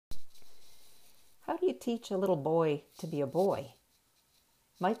do you teach a little boy to be a boy?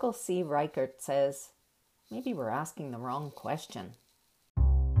 Michael C. Reichert says, maybe we're asking the wrong question.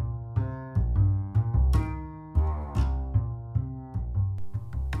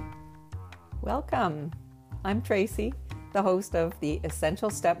 Welcome. I'm Tracy, the host of the Essential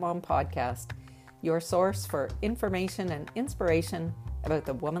Stepmom podcast, your source for information and inspiration about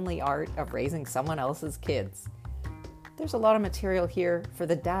the womanly art of raising someone else's kids. There's a lot of material here for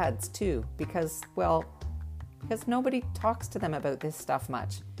the dads too, because nobody talks to them about this stuff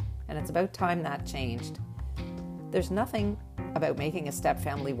much, and it's about time that changed. There's nothing about making a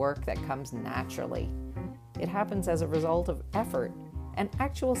stepfamily work that comes naturally. It happens as a result of effort and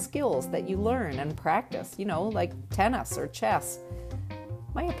actual skills that you learn and practice, like tennis or chess.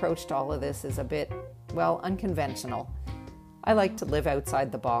 My approach to all of this is a bit, unconventional. I like to live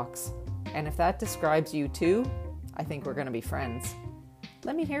outside the box, and if that describes you too, I think we're going to be friends.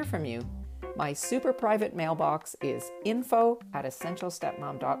 Let me hear from you. My super private mailbox is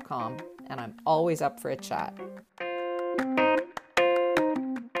info@essentialstepmom.com, and I'm always up for a chat.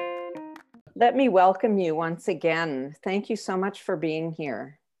 Let me welcome you once again. Thank you so much for being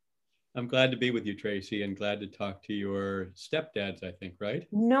here. I'm glad to be with you, Tracy, and glad to talk to your stepdads, I think, right?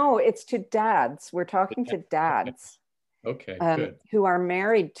 No, it's to dads. We're talking to dads. Okay, good. Who are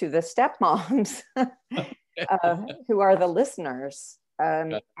married to the stepmoms, who are the listeners.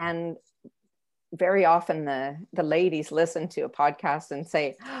 And very often the ladies listen to a podcast and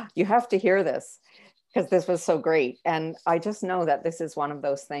say, you have to hear this because this was so great. And I just know that this is one of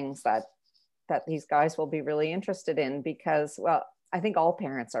those things that these guys will be really interested in because, I think all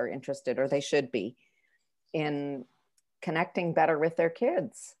parents are interested, or they should be, in connecting better with their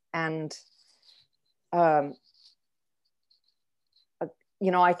kids. And,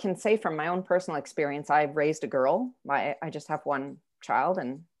 I can say from my own personal experience, I've raised a girl. I just have one child,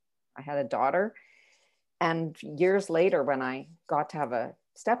 and I had a daughter. And years later, when I got to have a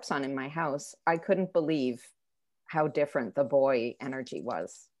stepson in my house, I couldn't believe how different the boy energy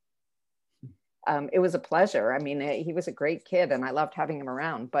was. It was a pleasure. I mean, he was a great kid and I loved having him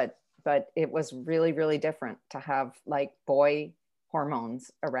around, but it was really, really different to have like boy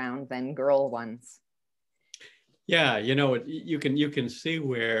hormones around than girl ones. Yeah, you can see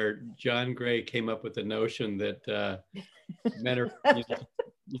where John Gray came up with the notion that men are,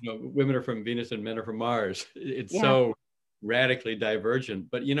 women are from Venus and men are from Mars. It's so radically divergent.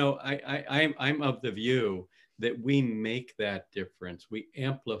 But I'm of the view that we make that difference. We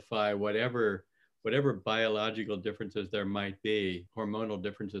amplify whatever biological differences there might be, hormonal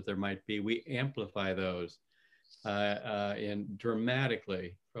differences there might be. We amplify those and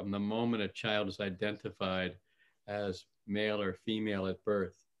dramatically from the moment a child is identified as male or female at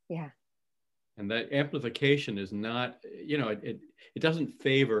birth. Yeah. And that amplification is not, it doesn't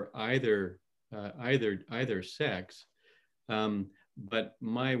favor either sex. But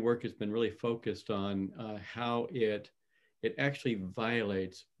my work has been really focused on how it actually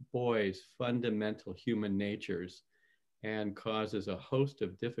violates boys' fundamental human natures and causes a host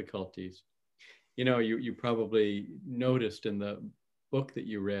of difficulties. You probably noticed in the book that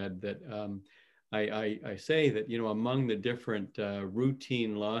you read that I say that, among the different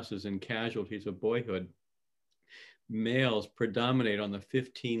routine losses and casualties of boyhood, males predominate on the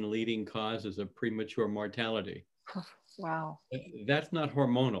 15 leading causes of premature mortality. Wow. That's not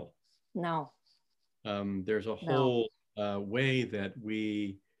hormonal. No. There's a whole way that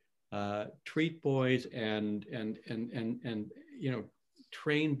we treat boys and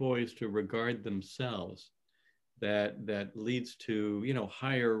train boys to regard themselves that leads to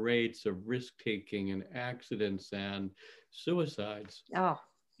higher rates of risk taking and accidents and suicides. Oh.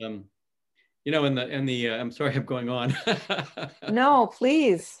 I'm sorry, I'm going on. No,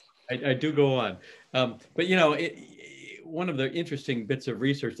 please. I do go on, but one of the interesting bits of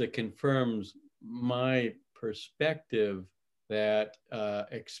research that confirms my perspective that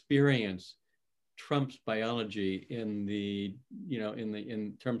experience trumps biology in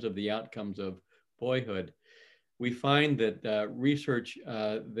terms of the outcomes of boyhood. We find that research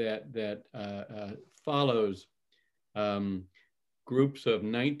that follows groups of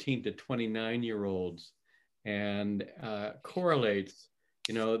 19 to 29-year-olds and correlates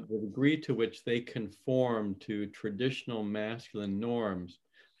the degree to which they conform to traditional masculine norms,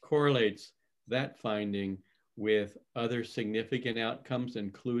 correlates that finding with other significant outcomes,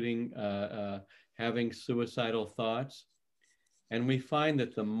 including having suicidal thoughts. And we find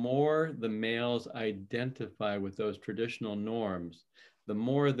that the more the males identify with those traditional norms, the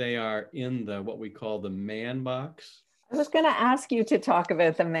more they are in what we call the man box. I was going to ask you to talk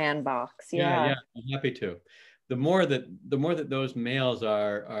about the man box. Yeah, I'm happy to. the more that those males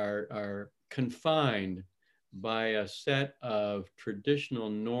are confined by a set of traditional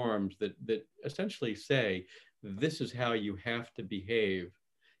norms that essentially say this is how you have to behave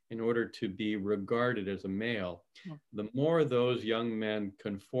in order to be regarded as a male. The more those young men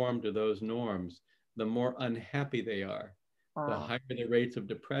conform to those norms, the more unhappy they are. Wow. The higher the rates of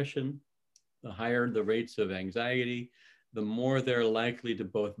depression, the higher the rates of anxiety, the more they're likely to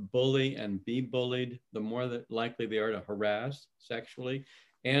both bully and be bullied, the more likely they are to harass sexually,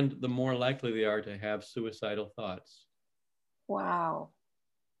 and the more likely they are to have suicidal thoughts. Wow.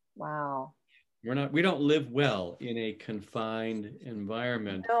 Wow. We don't live well in a confined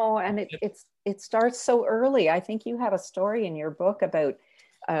environment. No, and it starts so early. I think you have a story in your book about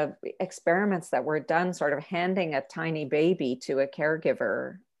experiments that were done, sort of handing a tiny baby to a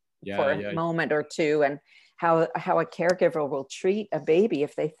caregiver for a moment or two, and how a caregiver will treat a baby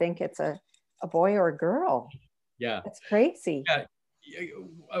if they think it's a boy or a girl. Yeah, that's crazy. Yeah.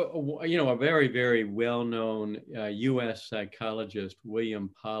 A very, very well-known U.S. psychologist, William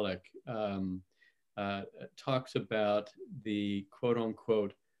Pollack, talks about the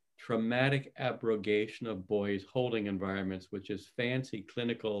quote-unquote traumatic abrogation of boys' holding environments, which is fancy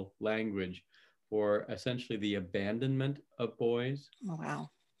clinical language for essentially the abandonment of boys. Oh, wow.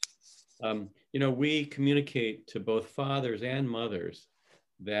 We communicate to both fathers and mothers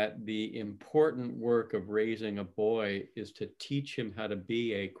that the important work of raising a boy is to teach him how to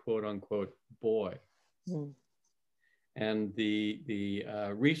be a quote unquote boy. Mm. And the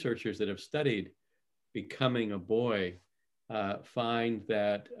researchers that have studied becoming a boy find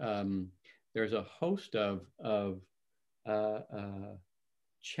that there's a host of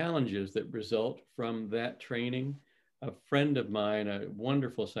challenges that result from that training. A friend of mine, a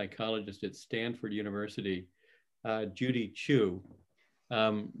wonderful psychologist at Stanford University, Judy Chu,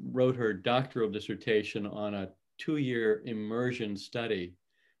 wrote her doctoral dissertation on a 2-year immersion study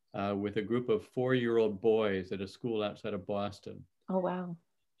with a group of 4-year-old boys at a school outside of Boston. Oh, wow.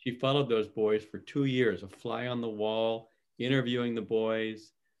 She followed those boys for 2 years, a fly on the wall, interviewing the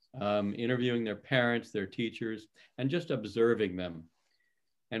boys, interviewing their parents, their teachers, and just observing them.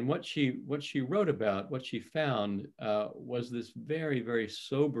 And what she wrote about, what she found was this very, very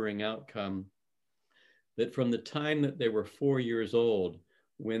sobering outcome, that from the time that they were 4 years old,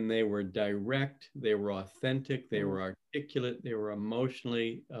 when they were direct, they were authentic, they were articulate, they were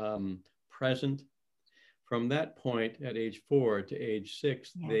emotionally present, from that point at age 4 to age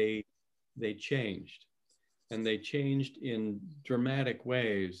 6, they changed. And they changed in dramatic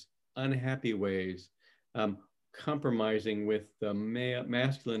ways, unhappy ways, compromising with the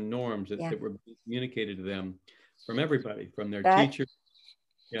masculine norms that were communicated to them from everybody, from their teachers.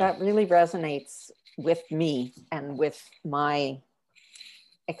 That really resonates with me and with my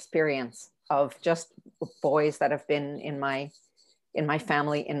experience of just boys that have been in my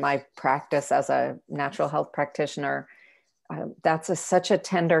family, in my practice as a natural health practitioner. That's such a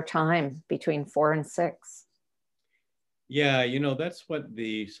tender time between 4 and 6. Yeah, that's what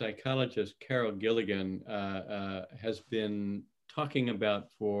the psychologist Carol Gilligan has been talking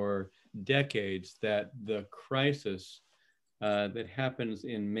about for decades, that the crisis that happens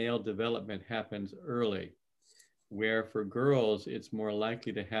in male development happens early, where for girls, it's more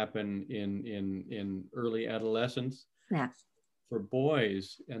likely to happen in early adolescence. Yeah. For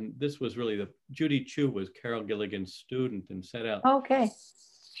boys, and this was really Judy Chu was Carol Gilligan's student and set out. Okay.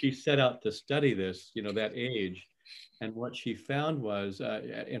 She set out to study this, that age. And what she found was,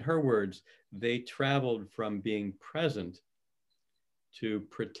 in her words, they traveled from being present to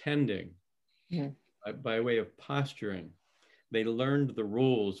pretending by way of posturing. They learned the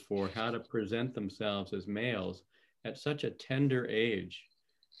rules for how to present themselves as males at such a tender age.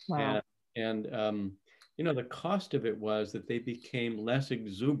 Wow. And the cost of it was that they became less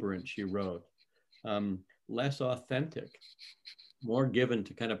exuberant, she wrote, less authentic, more given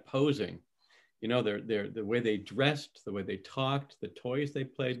to kind of posing. The way they dressed, the way they talked, the toys they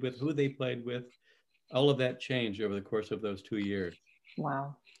played with, who they played with, all of that changed over the course of those 2 years.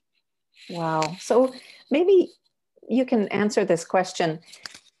 Wow. Wow. So maybe you can answer this question.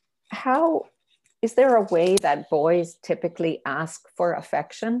 Is there a way that boys typically ask for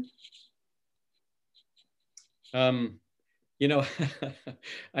affection? I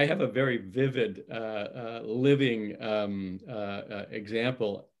have a very vivid living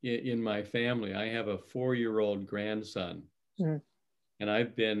example in my family. I have a 4-year-old grandson, and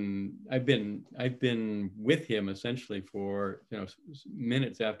I've been with him essentially for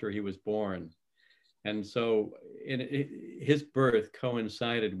minutes after he was born, and so his birth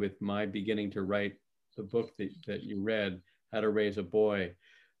coincided with my beginning to write the book that you read, How to Raise a Boy.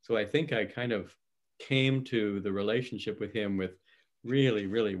 So I think I kind of came to the relationship with him with really,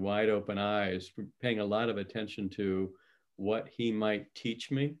 really wide open eyes, paying a lot of attention to what he might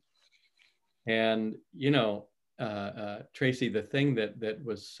teach me. And, Tracy, the thing that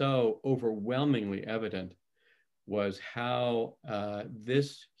was so overwhelmingly evident was how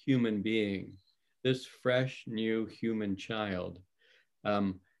this human being, this fresh, new human child,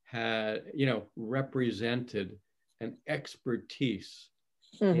 had, represented an expertise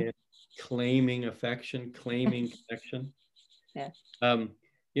in claiming affection, claiming connection. Yeah.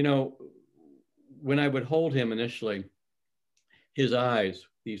 When I would hold him initially, his eyes,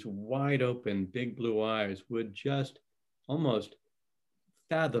 these wide open, big blue eyes, would just almost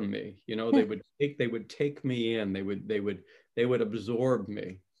fathom me. They would take me in. They would absorb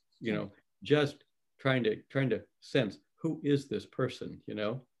me. Just trying to sense, who is this person?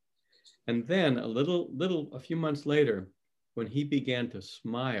 And then a few months later, when he began to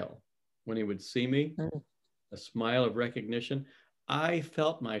smile, when he would see me, a smile of recognition, I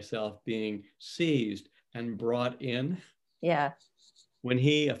felt myself being seized and brought in. Yeah. When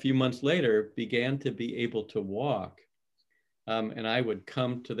he, a few months later, began to be able to walk, and I would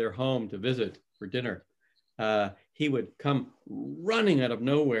come to their home to visit for dinner, he would come running out of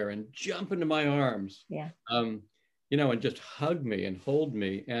nowhere and jump into my arms. Yeah. And just hug me and hold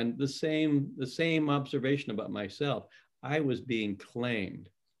me. And the same observation about myself. I was being claimed.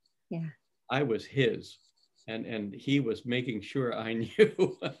 Yeah. I was his. And he was making sure I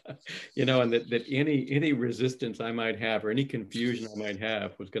knew, and that any resistance I might have or any confusion I might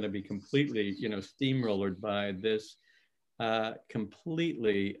have was going to be completely, steamrollered by this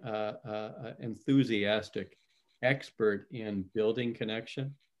completely enthusiastic expert in building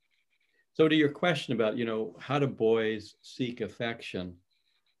connection. So to your question about, how do boys seek affection?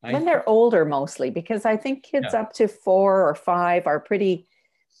 When they're older mostly, because I think kids up to 4 or 5 are pretty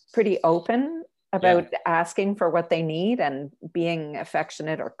open about asking for what they need and being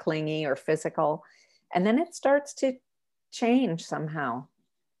affectionate or clingy or physical. And then it starts to change somehow.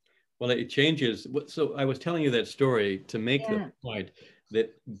 Well, it changes. So I was telling you that story to make the point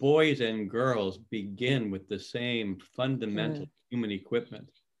that boys and girls begin with the same fundamental human equipment.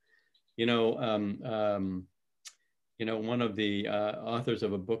 One of the authors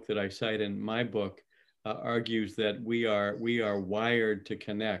of a book that I cite in my book argues that we are wired to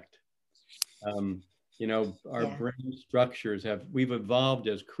connect. Our brain structures we've evolved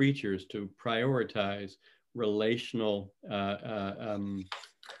as creatures to prioritize relational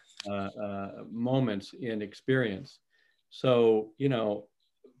moments in experience. So,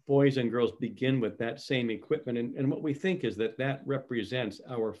 boys and girls begin with that same equipment. And what we think is that represents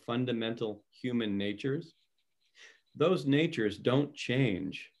our fundamental human natures. Those natures don't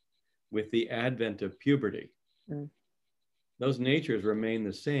change with the advent of puberty. Those natures remain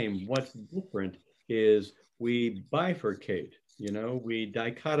the same. What's different is we bifurcate, we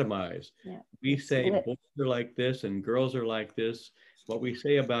dichotomize. We say boys are like this and girls are like this. What we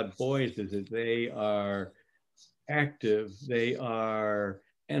say about boys is that they are active, they are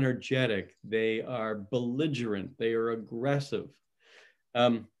energetic, they are belligerent, they are aggressive.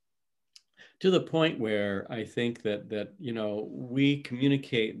 To the point where I think that we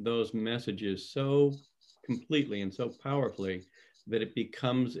communicate those messages so completely and so powerfully that it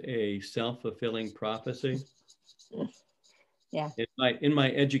becomes a self-fulfilling prophecy. Yeah. In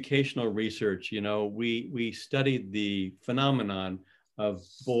my educational research, we studied the phenomenon of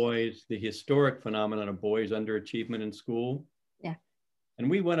boys, the historic phenomenon of boys underachievement in school. Yeah. And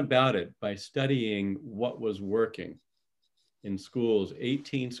we went about it by studying what was working in schools,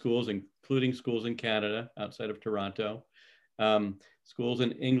 18 schools, including schools in Canada, outside of Toronto, schools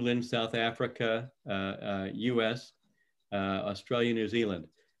in England, South Africa, US, Australia, New Zealand.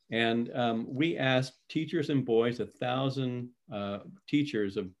 And we asked teachers and boys, 1,000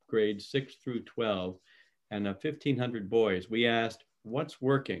 teachers of grades 6 through 12, and 1,500 boys. We asked, what's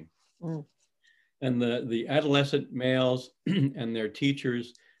working? And the adolescent males and their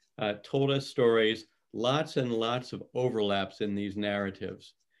teachers told us stories, lots and lots of overlaps in these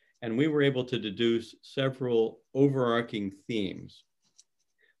narratives. And we were able to deduce several overarching themes.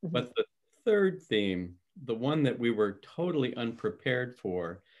 But the third theme, the one that we were totally unprepared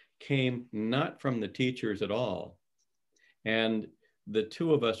for, came not from the teachers at all. And the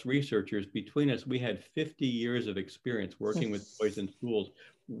two of us researchers, between us, we had 50 years of experience working with boys in schools.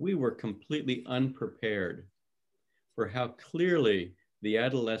 We were completely unprepared for how clearly the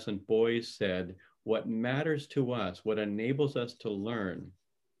adolescent boys said, what matters to us, what enables us to learn,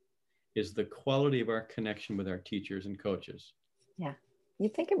 is the quality of our connection with our teachers and coaches. Yeah.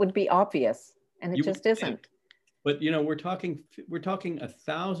 You'd think it would be obvious, and it just isn't. But we're talking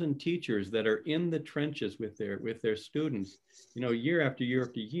 1,000 teachers that are in the trenches with their students, year after year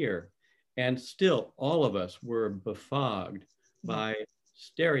after year, and still all of us were befogged by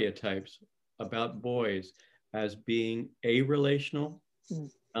stereotypes about boys as being arelational,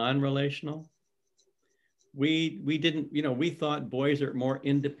 non-relational. We didn't, we thought boys are more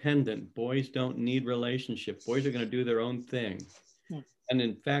independent. Boys don't need relationship. Boys are going to do their own thing. And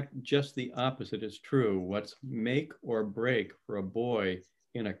in fact, just the opposite is true. What's make or break for a boy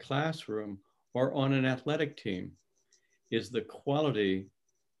in a classroom or on an athletic team is the quality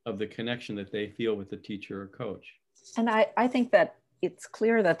of the connection that they feel with the teacher or coach. And I think that it's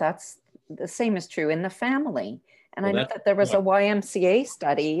clear that that's the same is true in the family. And I know that there was a YMCA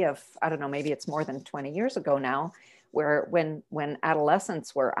study of, I don't know, maybe it's more than 20 years ago now, where when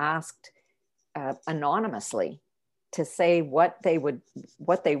adolescents were asked anonymously to say what they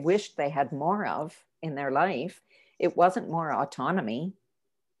wished they had more of in their life, it wasn't more autonomy.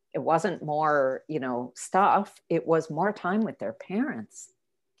 It wasn't more, stuff. It was more time with their parents.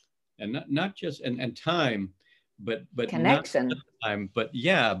 And not just, and time, but connection. Not time, but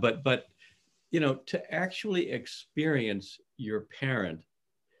to actually experience your parent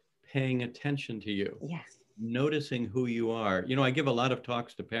paying attention to you, noticing who you are. I give a lot of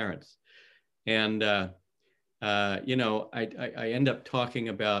talks to parents, and I end up talking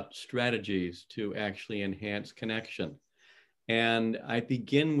about strategies to actually enhance connection. And I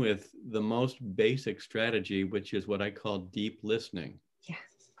begin with the most basic strategy, which is what I call deep listening. Yes.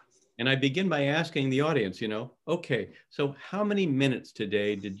 And I begin by asking the audience, okay, so how many minutes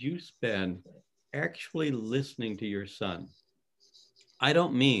today did you spend actually listening to your son? I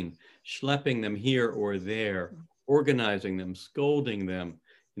don't mean schlepping them here or there, organizing them, scolding them,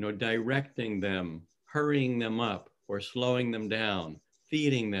 directing them, hurrying them up or slowing them down,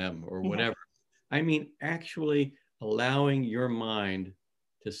 feeding them or whatever. I mean, actually allowing your mind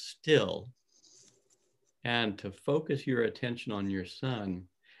to still and to focus your attention on your son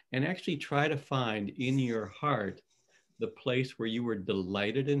and actually try to find in your heart the place where you were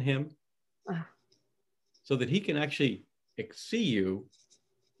delighted in him so that he can actually see you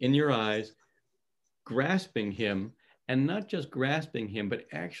in your eyes, grasping him, and not just grasping him, but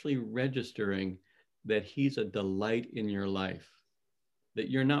actually registering that he's a delight in your life, that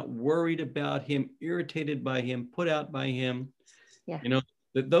you're not worried about him, irritated by him, put out by him.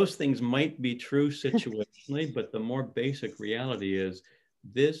 That those things might be true situationally, but the more basic reality is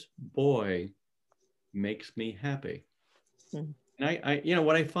this boy makes me happy. And I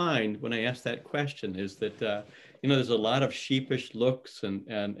what I find when I ask that question is that, there's a lot of sheepish looks and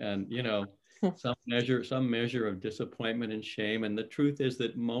some measure of disappointment and shame. And the truth is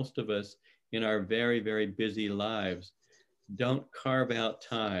that most of us in our very, very busy lives don't carve out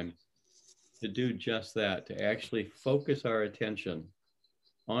time to do just that, to actually focus our attention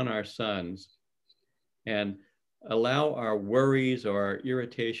on our sons and allow our worries or our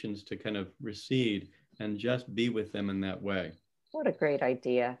irritations to kind of recede and just be with them in that way. What a great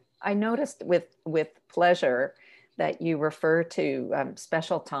idea. I noticed with pleasure that you refer to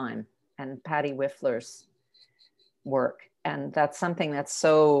Special Time and Patty Wiffler's work. And that's something that's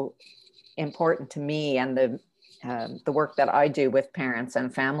so important to me and the work that I do with parents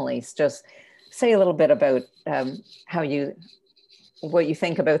and families. Just say a little bit about what you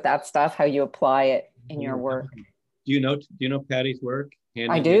think about that stuff, how you apply it in your work. Do you know Patty's work?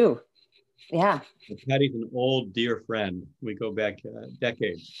 I do. Yeah. Patty's an old dear friend. We go back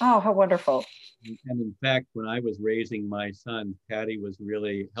decades. Oh, how wonderful. And in fact, when I was raising my son, Patty was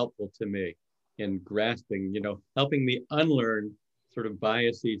really helpful to me in grasping, helping me unlearn sort of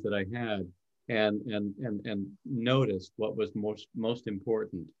biases that I had and notice what was most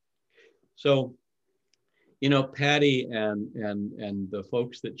important. So, Patty and the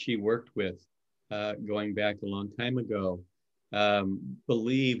folks that she worked with going back a long time ago,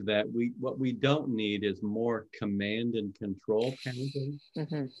 believe that what we don't need is more command and control parenting.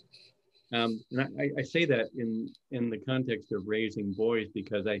 And I say that in the context of raising boys,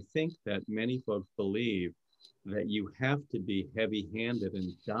 because I think that many folks believe that you have to be heavy-handed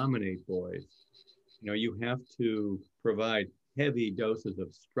and dominate boys. You have to provide heavy doses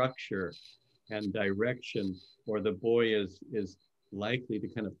of structure and direction, or the boy is likely to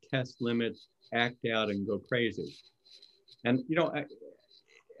kind of test limits, act out, and go crazy. And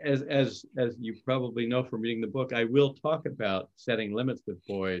as you probably know from reading the book, I will talk about setting limits with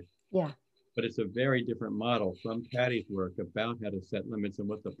boys. Yeah. But it's a very different model from Patty's work about how to set limits and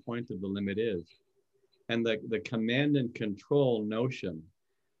what the point of the limit is. And the command and control notion,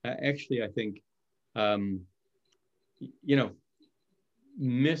 actually, I think,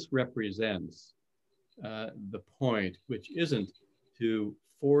 misrepresents the point, which isn't to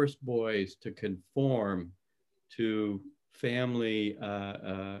force boys to conform to family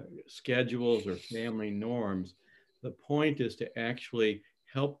schedules or family norms. The point is to actually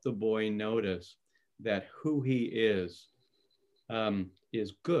help the boy notice that who he is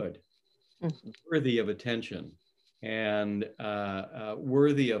good, worthy of attention, and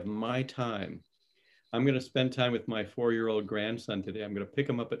worthy of my time. I'm going to spend time with my 4-year-old grandson today. I'm going to pick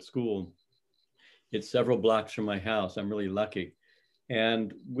him up at school. It's several blocks from my house. I'm really lucky.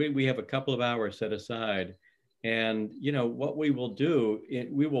 And we have a couple of hours set aside. And, you know, what we will do,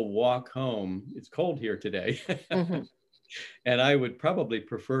 we will walk home. It's cold here today. Mm-hmm. And I would probably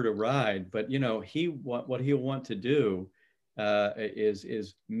prefer to ride. But, you know, what he'll want to do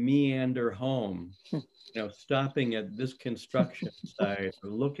is meander home, you know, stopping at this construction site or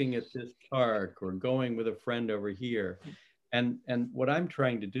looking at this park or going with a friend over here. And what I'm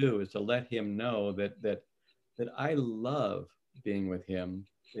trying to do is to let him know that I love being with him,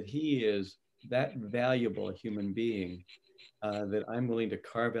 that he is that valuable a human being, that I'm willing to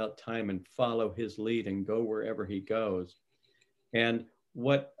carve out time and follow his lead and go wherever he goes. And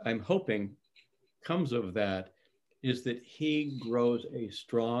what I'm hoping comes of that is that he grows a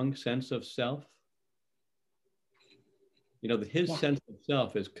strong sense of self. You know, that his sense of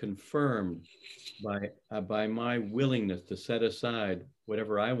self is confirmed by my willingness to set aside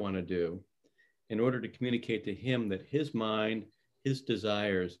whatever I want to do in order to communicate to him that his mind, his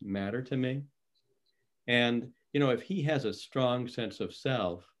desires matter to me. And, you know, if he has a strong sense of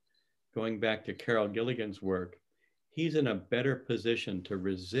self, going back to Carol Gilligan's work, he's in a better position to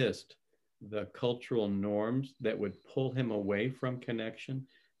resist the cultural norms that would pull him away from connection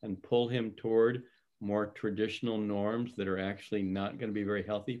and pull him toward more traditional norms that are actually not going to be very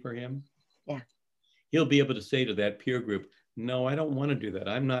healthy for him. Yeah. He'll be able to say to that peer group, no, I don't want to do that.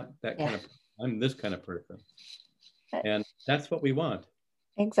 I'm not that kind of, I'm this kind of person. And that's what we want.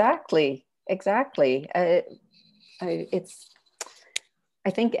 Exactly. I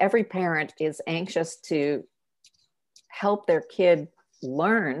think every parent is anxious to help their kid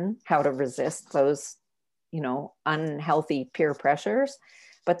learn how to resist those, you know, unhealthy peer pressures,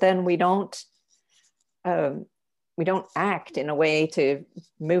 but then we don't act in a way to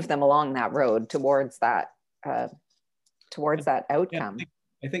move them along that road towards that outcome. Yeah,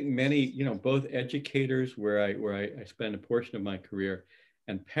 I think many, you know, both educators where I spend a portion of my career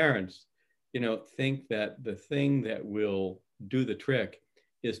and parents, you know, think that the thing that will do the trick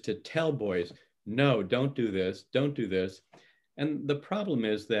is to tell boys, no, don't do this, don't do this. And the problem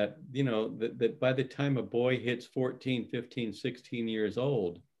is that, you know, that by the time a boy hits 14, 15, 16 years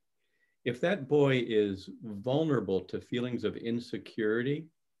old, if that boy is vulnerable to feelings of insecurity,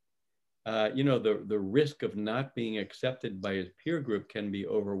 you know, the risk of not being accepted by his peer group can be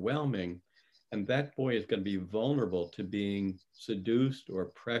overwhelming. And that boy is going to be vulnerable to being seduced or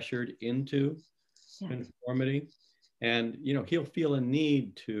pressured into conformity. And, you know, he'll feel a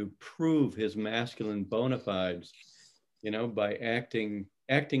need to prove his masculine bona fides, you know, by acting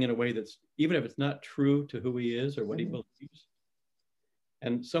in a way that's, even if it's not true to who he is or what he believes.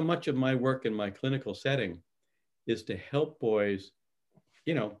 And so much of my work in my clinical setting is to help boys,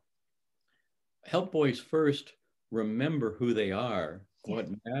 you know, help boys first remember who they are, what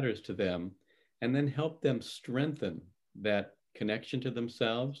matters to them, and then help them strengthen that connection to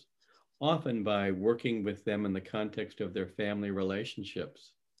themselves, often by working with them in the context of their family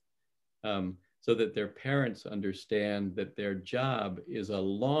relationships, so that their parents understand that their job is a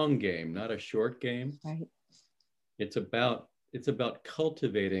long game, not a short game. Right. It's about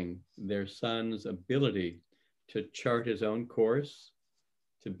cultivating their son's ability to chart his own course,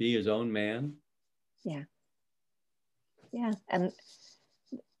 to be his own man. Yeah. Yeah. And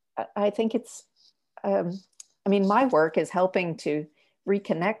I think it's, I mean, my work is helping to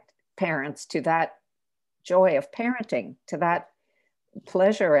reconnect parents to that joy of parenting, to that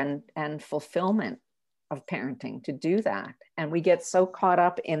pleasure and fulfillment of parenting, to do that. And we get so caught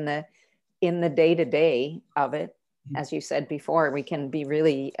up in the day-to-day of it. As you said before, we can be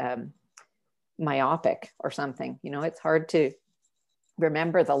really myopic or something. You know, it's hard to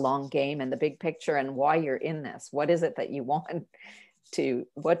remember the long game and the big picture and why you're in this. What is it that you want to,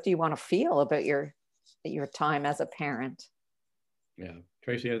 what do you want to feel about your time as a parent? Yeah,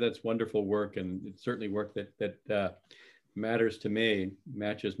 Tracy, that's wonderful work, and it's certainly work that matters to me,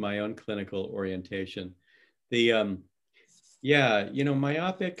 matches my own clinical orientation. The yeah, you know,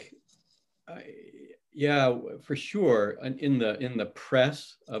 myopic, yeah, for sure, in the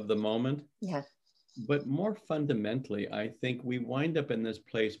press of the moment. Yeah. But more fundamentally, I think we wind up in this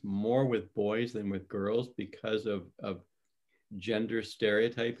place more with boys than with girls because of gender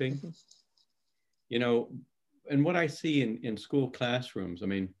stereotyping. you know, and what I see in school classrooms, I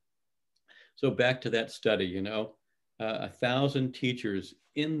mean, so back to that study, 1,000 teachers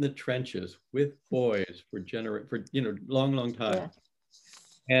in the trenches with boys for long time.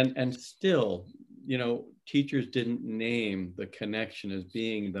 Yeah. And still, teachers didn't name the connection as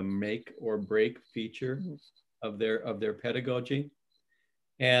being the make or break feature of their pedagogy.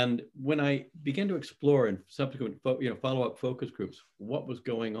 And when I began to explore in subsequent follow-up focus groups what was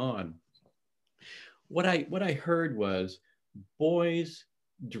going on, what I heard was boys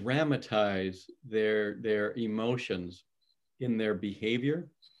dramatize their emotions in their behavior,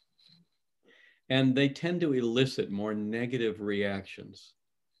 and they tend to elicit more negative reactions,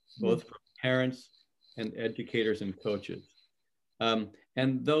 both from parents and educators and coaches.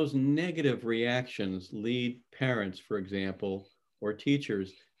 And those negative reactions lead parents, for example, or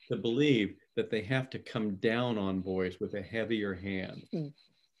teachers to believe that they have to come down on boys with a heavier hand.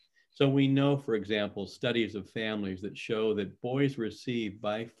 So we know, for example, studies of families that show that boys receive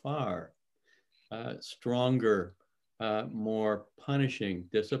by far stronger, more punishing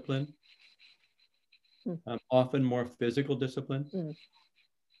discipline, often more physical discipline.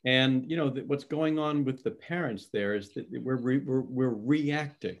 And what's going on with the parents there is that we're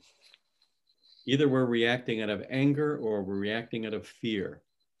reacting. Either we're reacting out of anger or we're reacting out of fear.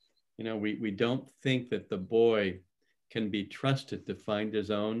 We don't think that the boy can be trusted to find his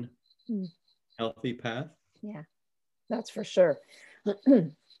own healthy path. Yeah, that's for sure.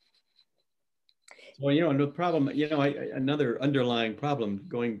 Well, and the problem, another underlying problem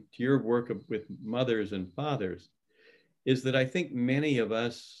going to your work with mothers and fathers is that I think many of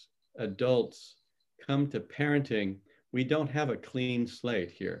us adults come to parenting, we don't have a clean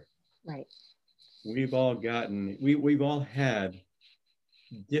slate here. Right. We've all had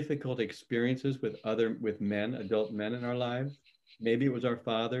difficult experiences with men, adult men in our lives. Maybe it was our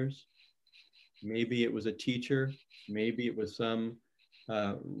fathers. Maybe it was a teacher. Maybe it was some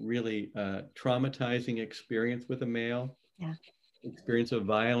really traumatizing experience with a male. Yeah. Experience of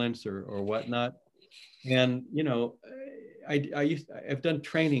violence or whatnot. And, I've done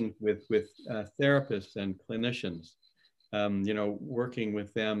training with therapists and clinicians, working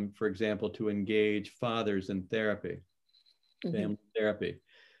with them, for example, to engage fathers in therapy, family therapy.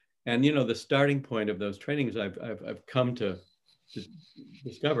 And, the starting point of those trainings I've come to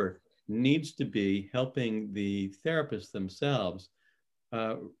discover needs to be helping the therapists themselves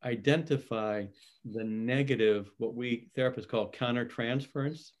identify the negative, what we therapists call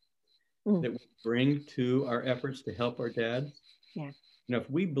countertransference, that we bring to our efforts to help our dads. Yeah. If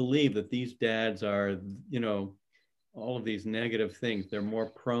we believe that these dads are, all of these negative things, they're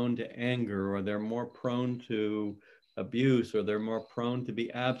more prone to anger, or they're more prone to abuse, or they're more prone to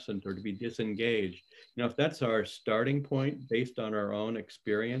be absent or to be disengaged. If that's our starting point based on our own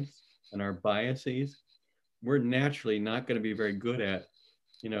experience and our biases, we're naturally not going to be very good at,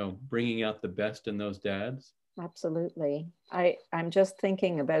 bringing out the best in those dads. Absolutely. I'm just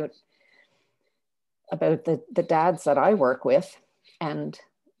thinking about the dads that I work with and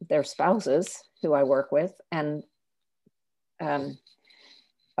their spouses who I work with, and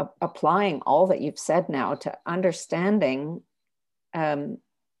applying all that you've said now to understanding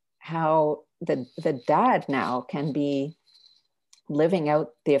how the dad now can be living out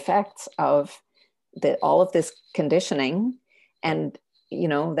the effects of all of this conditioning, and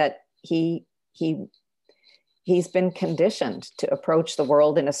that he's been conditioned to approach the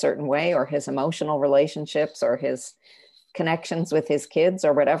world in a certain way, or his emotional relationships, or his connections with his kids,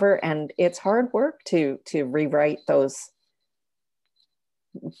 or whatever. And it's hard work to rewrite those,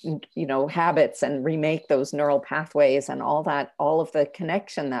 habits and remake those neural pathways and all that, all of the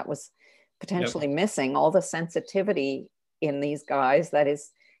connection that was potentially missing, all the sensitivity in these guys that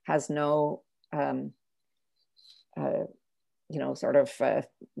has no, sort of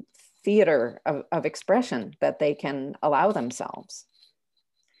theater of expression that they can allow themselves.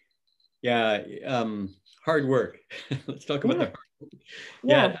 Yeah, hard work. Let's talk about the hard work.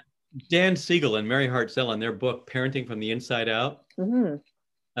 Yeah. Dan Siegel and Mary Hartzell in their book, Parenting from the Inside Out,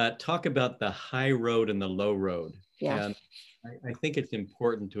 talk about the high road and the low road. Yeah. And I think it's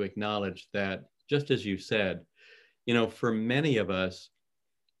important to acknowledge that, just as you said, for many of us,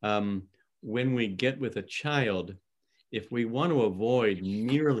 when we get with a child, if we want to avoid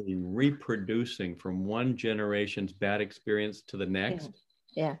merely reproducing from one generation's bad experience to the next,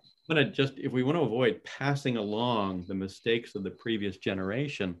 if we want to avoid passing along the mistakes of the previous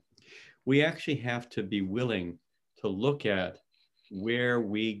generation, we actually have to be willing to look at where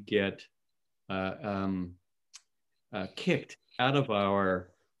we get kicked out of our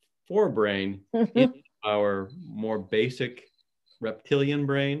forebrain into our more basic reptilian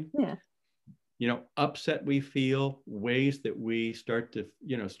brain. Yeah. upset we feel, ways that we start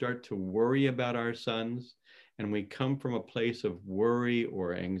to worry about our sons, and we come from a place of worry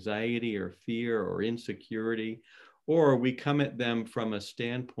or anxiety or fear or insecurity, or we come at them from a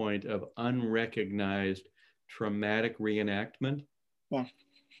standpoint of unrecognized traumatic reenactment. Yeah.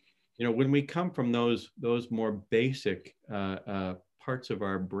 When we come from those more basic parts of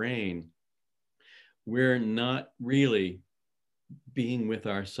our brain, we're not really being with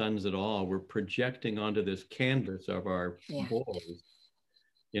our sons at all. We're projecting onto this canvas of our boys,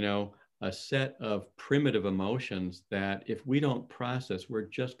 a set of primitive emotions that if we don't process, we're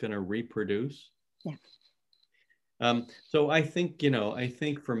just going to reproduce. Yeah. So I think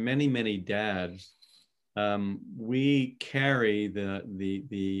for many, many dads, we carry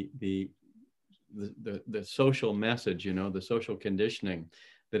the social message, the social conditioning,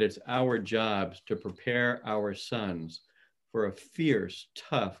 that it's our jobs to prepare our sons for a fierce,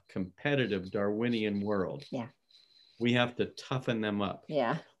 tough, competitive Darwinian world. Yeah. We have to toughen them up.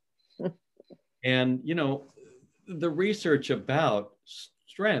 Yeah. And, the research about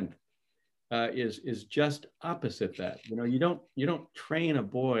strength is just opposite that. You don't train a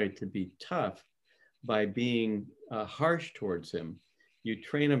boy to be tough by being harsh towards him. You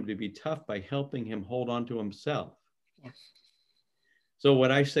train him to be tough by helping him hold on to himself. Yeah. So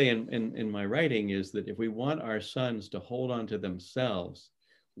what I say in my writing is that if we want our sons to hold on to themselves,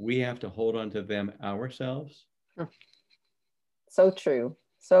 we have to hold on to them ourselves. So true.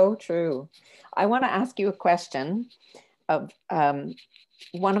 So true. I want to ask you a question of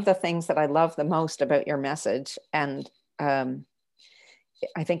one of the things that I love the most about your message. And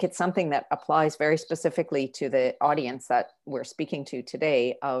I think it's something that applies very specifically to the audience that we're speaking to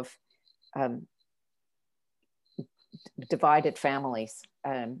today, of divided families,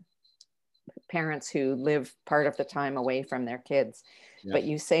 parents who live part of the time away from their kids. Yeah. But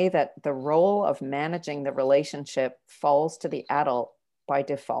you say that the role of managing the relationship falls to the adult by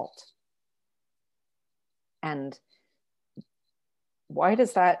default. And why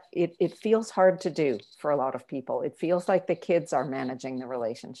does that, it feels hard to do for a lot of people. It feels like the kids are managing the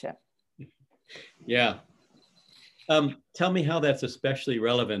relationship. Yeah. Tell me how that's especially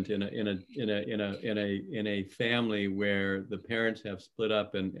relevant in a family where the parents have split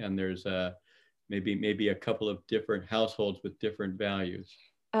up and there's maybe a couple of different households with different values.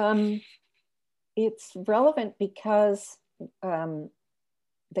 It's relevant because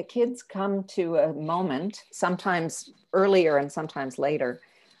the kids come to a moment, sometimes earlier and sometimes later,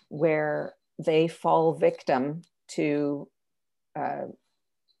 where they fall victim to a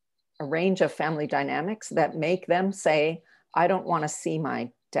range of family dynamics that make them say, I don't want to see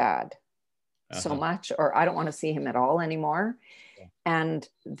my dad so much, or I don't want to see him at all anymore. Yeah. And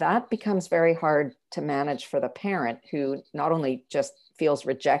that becomes very hard to manage for the parent, who not only just feels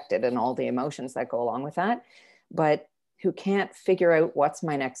rejected and all the emotions that go along with that, but who can't figure out what's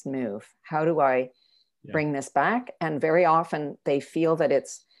my next move. How do I bring this back? And very often they feel that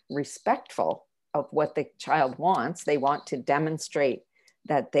it's respectful of what the child wants. They want to demonstrate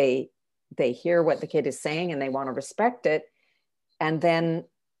that they hear what the kid is saying and they want to respect it. And then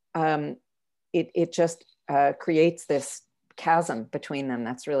it just creates this chasm between them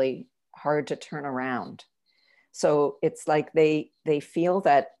that's really hard to turn around. So it's like they feel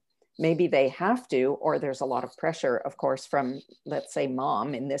that maybe they have to, or there's a lot of pressure, of course, from, let's say,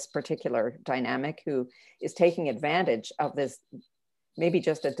 mom in this particular dynamic, who is taking advantage of this, maybe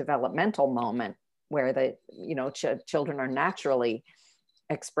just a developmental moment where the children are naturally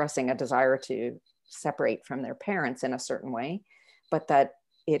expressing a desire to separate from their parents in a certain way, but that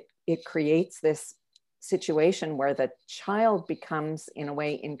it creates this situation where the child becomes, in a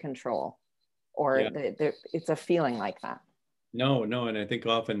way, in control, or it's a feeling like that. No, and I think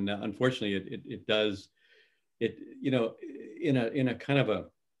often, unfortunately, it does. It in a kind of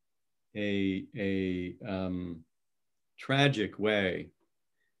a tragic way,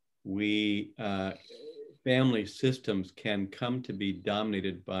 we family systems can come to be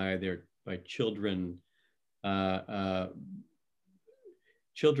dominated by children.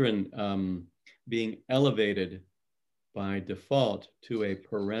 Children being elevated by default to a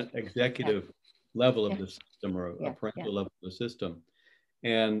executive level of the system, or a parental level of the system,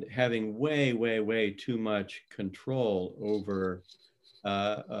 and having way too much control over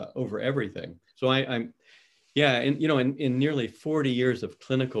everything. So I'm in nearly 40 years of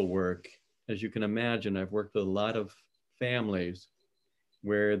clinical work, as you can imagine, I've worked with a lot of families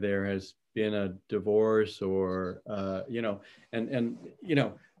where there has been a divorce, or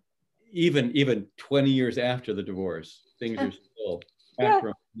even 20 years after the divorce, things are still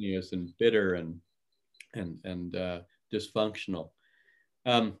acrimonious and bitter and dysfunctional.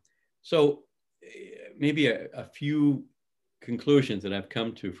 So maybe a few conclusions that I've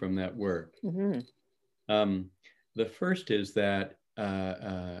come to from that work. The first is that,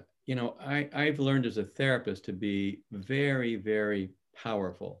 I've learned as a therapist to be very, very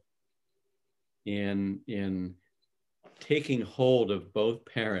powerful in taking hold of both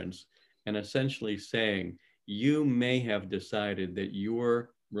parents and essentially saying, you may have decided that your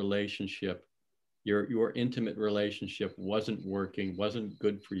relationship, your intimate relationship wasn't working, wasn't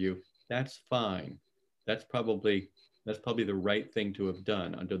good for you. That's fine. That's probably the right thing to have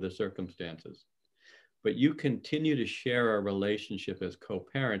done under the circumstances. But you continue to share our relationship as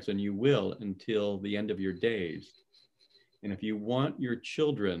co-parents, and you will until the end of your days. And if you want your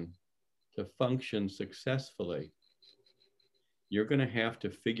children to function successfully, you're going to have to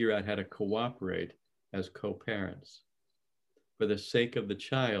figure out how to cooperate as co-parents. For the sake of the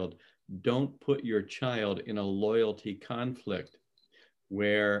child, don't put your child in a loyalty conflict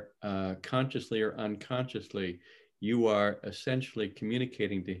where consciously or unconsciously, you are essentially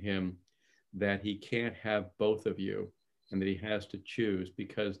communicating to him that he can't have both of you and that he has to choose,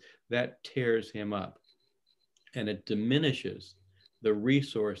 because that tears him up and it diminishes the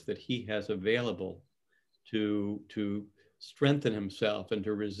resource that he has available to strengthen himself and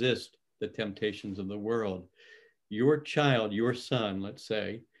to resist the temptations of the world. Your child, your son, let's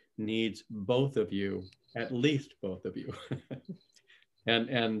say, needs both of you, at least both of you.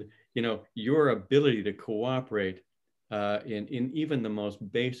 and your ability to cooperate in even the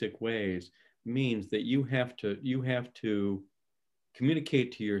most basic ways means that you have to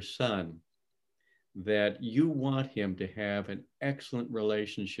communicate to your son that you want him to have an excellent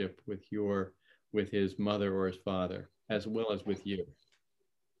relationship with his mother or his father, as well as with you.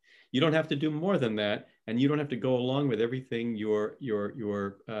 You don't have to do more than that, and you don't have to go along with everything your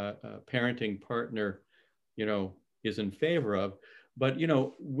parenting partner, is in favor of. But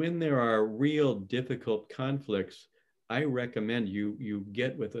when there are real difficult conflicts, I recommend you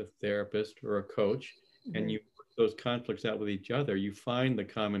get with a therapist or a coach, and you work those conflicts out with each other. You find the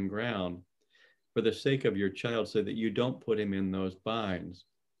common ground for the sake of your child, so that you don't put him in those binds.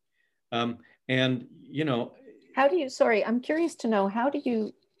 I'm curious to know, how do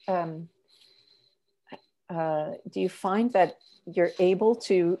you find that you're able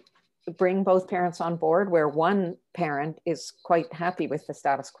to bring both parents on board, where one parent is quite happy with the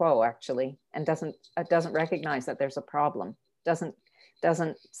status quo actually, and doesn't recognize that there's a problem, doesn't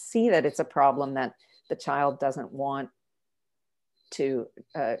see that it's a problem, that the child doesn't want to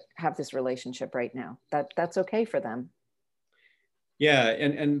have this relationship right now, that's okay for them? Yeah,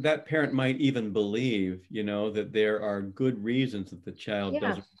 and that parent might even believe, that there are good reasons that the child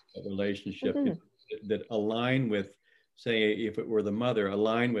doesn't have a relationship that align with, say, if it were the mother,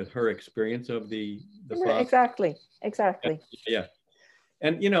 align with her experience of the father. Exactly. Yeah.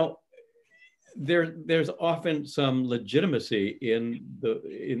 And there's often some legitimacy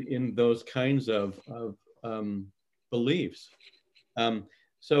in those kinds of beliefs.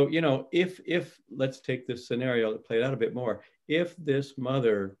 So if let's take this scenario that played out a bit more. If this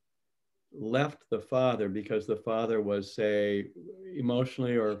mother left the father because the father was, say,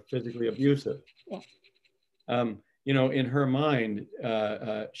 emotionally or physically abusive, in her mind,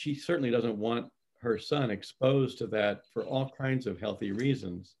 she certainly doesn't want her son exposed to that for all kinds of healthy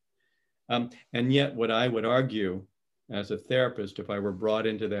reasons. And yet what I would argue as a therapist, if I were brought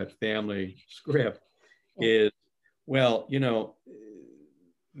into that family script, is, well,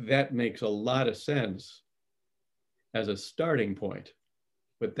 that makes a lot of sense as a starting point,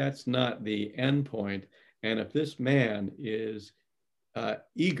 but that's not the end point. And if this man is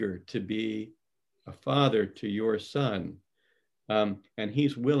eager to be a father to your son, and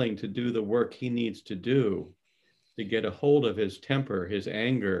he's willing to do the work he needs to do to get a hold of his temper, his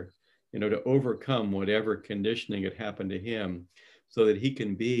anger, to overcome whatever conditioning had happened to him, so that he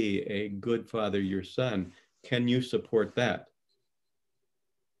can be a good father to your son, can you support that?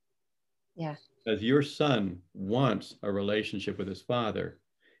 Yeah. Because your son wants a relationship with his father.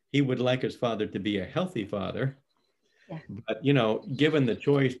 He would like his father to be a healthy father. Yeah. But, given the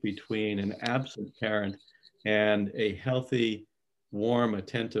choice between an absent parent and a healthy, warm,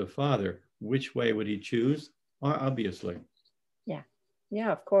 attentive father, which way would he choose? Well, obviously.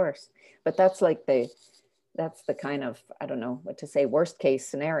 Yeah, of course. But that's the kind of, I don't know what to say, worst case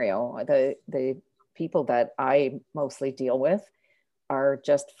scenario. The people that I mostly deal with are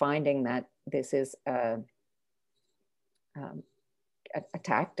just finding that this is a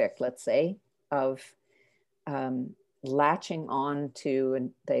tactic, let's say, of latching on to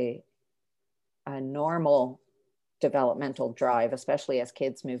a normal developmental drive, especially as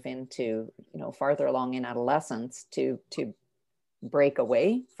kids move into, farther along in adolescence, to break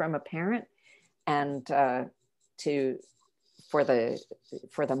away from a parent, and to for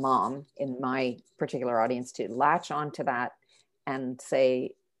the mom in my particular audience to latch onto that and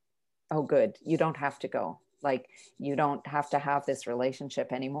say, oh, good, you don't have to go. Like, you don't have to have this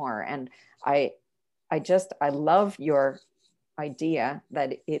relationship anymore. And I love your idea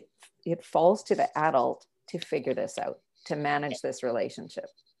that it falls to the adult to figure this out, to manage this relationship.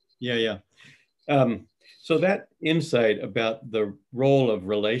 Yeah. So that insight about the role of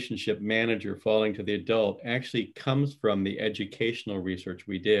relationship manager falling to the adult actually comes from the educational research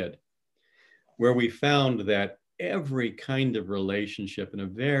we did, where we found that every kind of relationship in a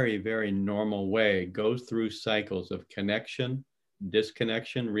very, very normal way goes through cycles of connection,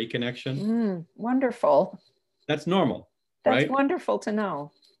 disconnection, reconnection. Wonderful. That's normal, That's right? wonderful to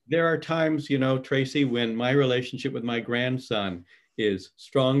know. There are times, Tracy, when my relationship with my grandson is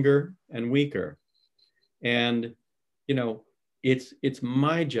stronger and weaker. And, it's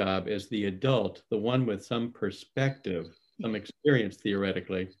my job as the adult, the one with some perspective, some experience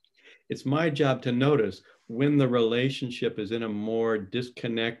theoretically. It's my job to notice when the relationship is in a more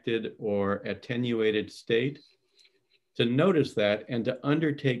disconnected or attenuated state, to notice that and to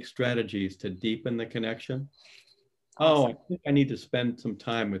undertake strategies to deepen the connection. Awesome. Oh, I think I need to spend some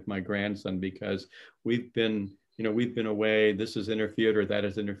time with my grandson because we've been away. This has interfered or that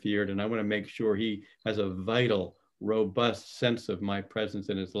has interfered. And I want to make sure he has a vital, robust sense of my presence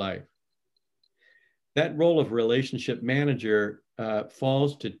in his life. That role of relationship manager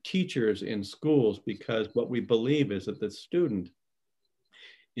falls to teachers in schools, because what we believe is that the student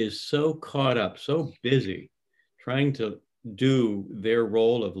is so caught up, so busy trying to do their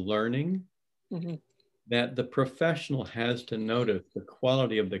role of learning, that the professional has to notice the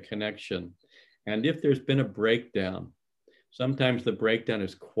quality of the connection. And if there's been a breakdown, sometimes the breakdown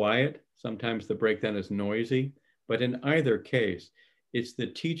is quiet, sometimes the breakdown is noisy, but in either case, it's the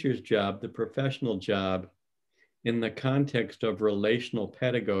teacher's job, the professional job, in the context of relational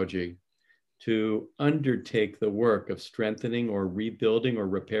pedagogy, to undertake the work of strengthening or rebuilding or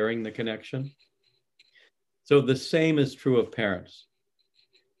repairing the connection. So the same is true of parents.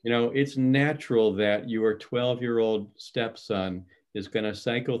 It's natural that your 12-year-old stepson is going to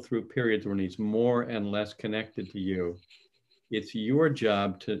cycle through periods when he's more and less connected to you. It's your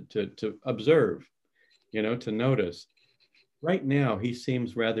job to observe, to notice. Right now, he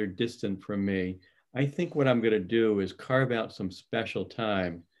seems rather distant from me. I think what I'm going to do is carve out some special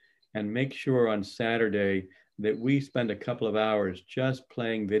time and make sure on Saturday that we spend a couple of hours just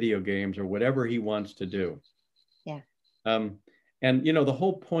playing video games or whatever he wants to do. Yeah. And the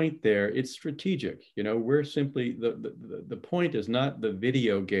whole point there, it's strategic. We're simply, the point is not the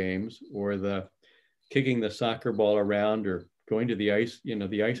video games or the kicking the soccer ball around or going to the ice,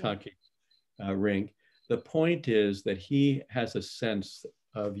 the ice hockey rink. The point is that he has a sense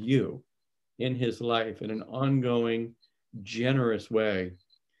of you in his life in an ongoing, generous way,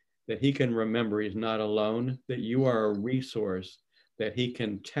 that he can remember he's not alone, that you are a resource that he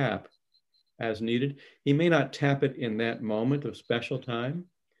can tap as needed. He may not tap it in that moment of special time,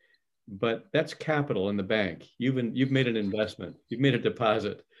 but that's capital in the bank. You've made an investment. You've made a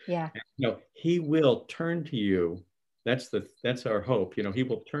deposit. Yeah. He will turn to you. That's our hope. He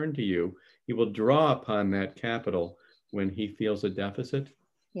will turn to you. He will draw upon that capital when he feels a deficit.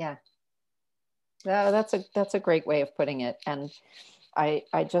 Yeah. That's a great way of putting it. And I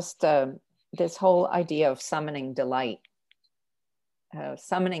just this whole idea of summoning delight,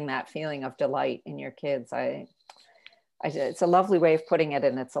 summoning that feeling of delight in your kids. It's a lovely way of putting it,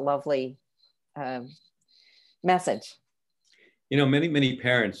 and it's a lovely message. Many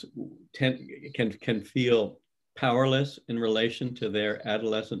parents can feel powerless in relation to their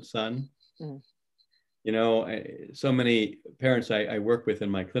adolescent son. So many parents I work with in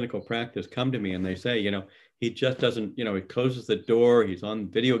my clinical practice come to me and they say, he just doesn't, he closes the door, he's on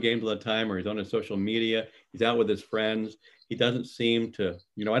video games all the time, or he's on his social media, he's out with his friends. He doesn't seem to,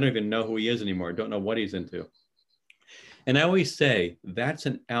 I don't even know who he is anymore. I don't know what he's into. And I always say, that's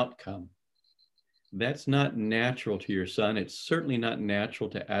an outcome. That's not natural to your son. It's certainly not natural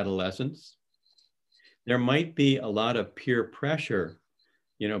to adolescents. There might be a lot of peer pressure,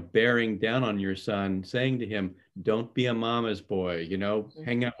 bearing down on your son, saying to him, don't be a mama's boy,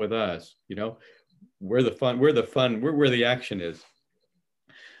 hang out with us, we're where the action is.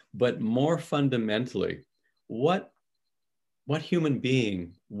 But more fundamentally, what human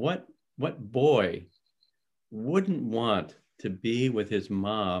being, what boy wouldn't want to be with his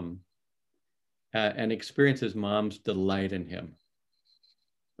mom and experience his mom's delight in him?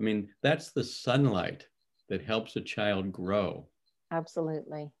 I mean, that's the sunlight that helps a child grow.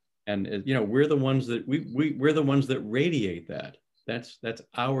 Absolutely. And we're the ones that we're the ones that radiate that. That's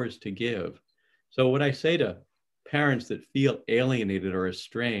ours to give. So what I say to parents that feel alienated or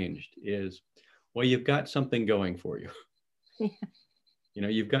estranged is, well, you've got something going for you. Yeah. You know,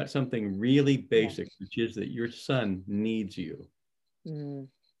 you've got something really basic, which is that your son needs you. Mm.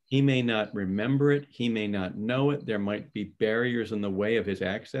 He may not remember it. He may not know it. There might be barriers in the way of his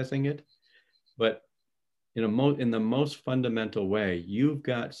accessing it. But in the most fundamental way, you've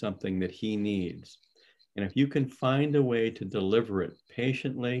got something that he needs. And if you can find a way to deliver it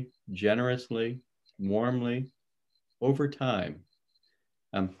patiently, generously, warmly, over time,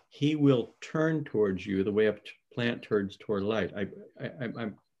 he will turn towards you the way a plant turns toward light.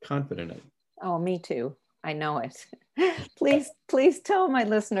 I'm confident in it. Oh, me too. I know it. Please tell my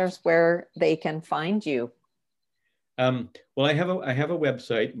listeners where they can find you. Well, I have a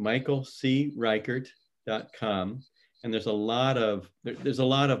website, michaelcreichert.com, and there's a lot of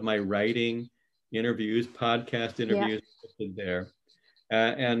my writing, interviews, podcast interviews listed there.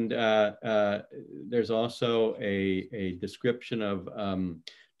 There's also a description of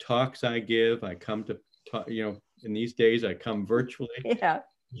talks I give. I come to talk, in these days I come virtually,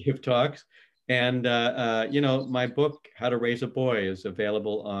 give talks. And my book, How to Raise a Boy, is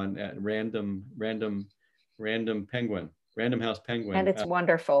available at Random House Penguin. And it's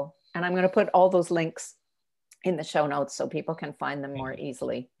wonderful. And I'm going to put all those links in the show notes so people can find them more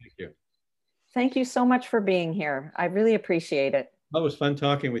easily. Thank you. Thank you so much for being here. I really appreciate it. Well, it was fun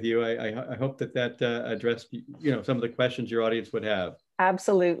talking with you. I hope that addressed some of the questions your audience would have.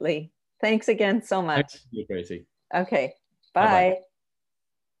 Absolutely. Thanks again so much. Thank you, Tracy. Okay. Bye. Bye-bye.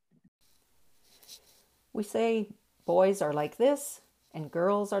 We say boys are like this and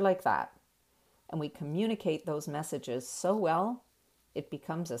girls are like that. And we communicate those messages so well, it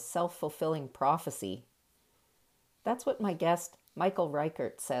becomes a self-fulfilling prophecy. That's what my guest, Michael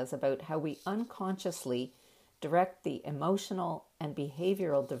Reichert, says about how we unconsciously direct the emotional and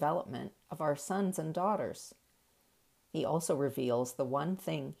behavioral development of our sons and daughters. He also reveals the one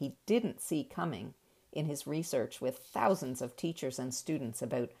thing he didn't see coming in his research with thousands of teachers and students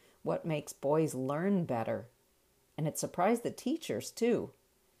about what makes boys learn better. And it surprised the teachers too.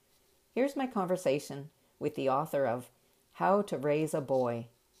 Here's my conversation with the author of How to Raise a Boy,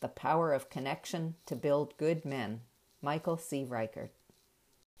 The Power of Connection to Build Good Men, Michael C. Reichert.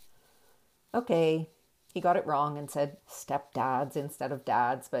 Okay, he got it wrong and said stepdads instead of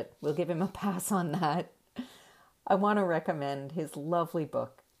dads, but we'll give him a pass on that. I want to recommend his lovely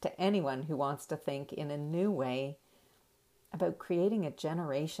book to anyone who wants to think in a new way about creating a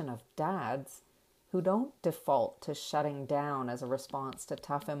generation of dads who don't default to shutting down as a response to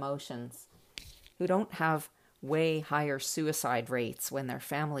tough emotions, who don't have way higher suicide rates when their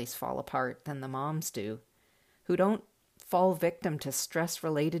families fall apart than the moms do, who don't fall victim to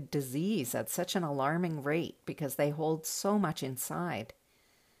stress-related disease at such an alarming rate because they hold so much inside.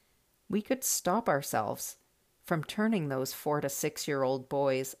 We could stop ourselves from turning those 4 to 6-year-old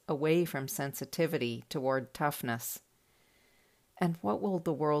boys away from sensitivity toward toughness. And what will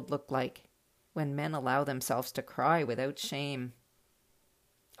the world look like when men allow themselves to cry without shame?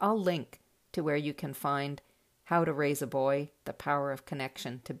 I'll link to where you can find How to Raise a Boy, The Power of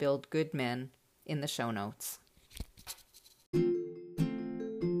Connection to Build Good Men in the show notes.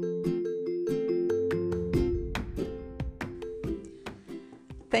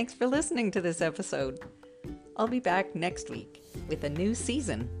 Thanks for listening to this episode. I'll be back next week with a new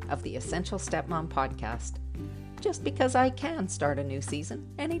season of the Essential Stepmom podcast, just because I can start a new season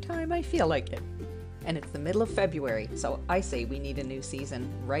anytime I feel like it. And it's the middle of February, so I say we need a new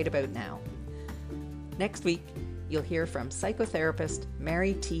season right about now. Next week, you'll hear from psychotherapist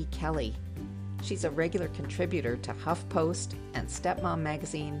Mary T. Kelly. She's a regular contributor to HuffPost and Stepmom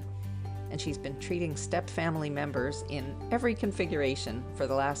magazine, and she's been treating step family members in every configuration for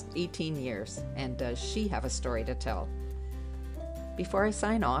the last 18 years. And does she have a story to tell? Before I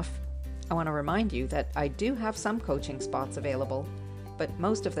sign off, I want to remind you that I do have some coaching spots available, but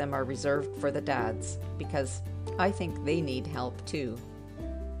most of them are reserved for the dads because I think they need help too.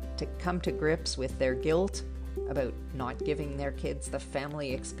 To come to grips with their guilt about not giving their kids the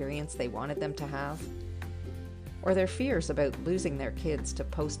family experience they wanted them to have, or their fears about losing their kids to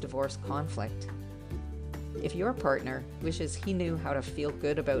post-divorce conflict. If your partner wishes he knew how to feel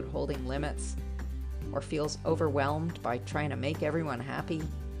good about holding limits, or feels overwhelmed by trying to make everyone happy,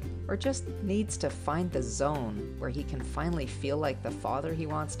 or just needs to find the zone where he can finally feel like the father he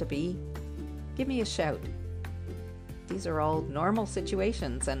wants to be, give me a shout. These are all normal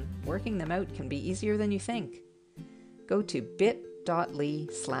situations, and working them out can be easier than you think. Go to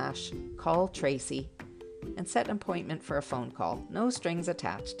bit.ly/calltracy and set an appointment for a phone call. No strings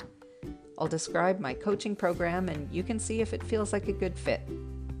attached. I'll describe my coaching program and you can see if it feels like a good fit.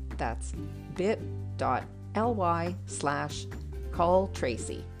 That's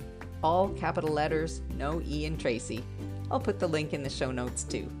bit.ly/calltracy. All capital letters, no E in Tracy. I'll put the link in the show notes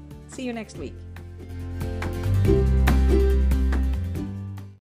too. See you next week.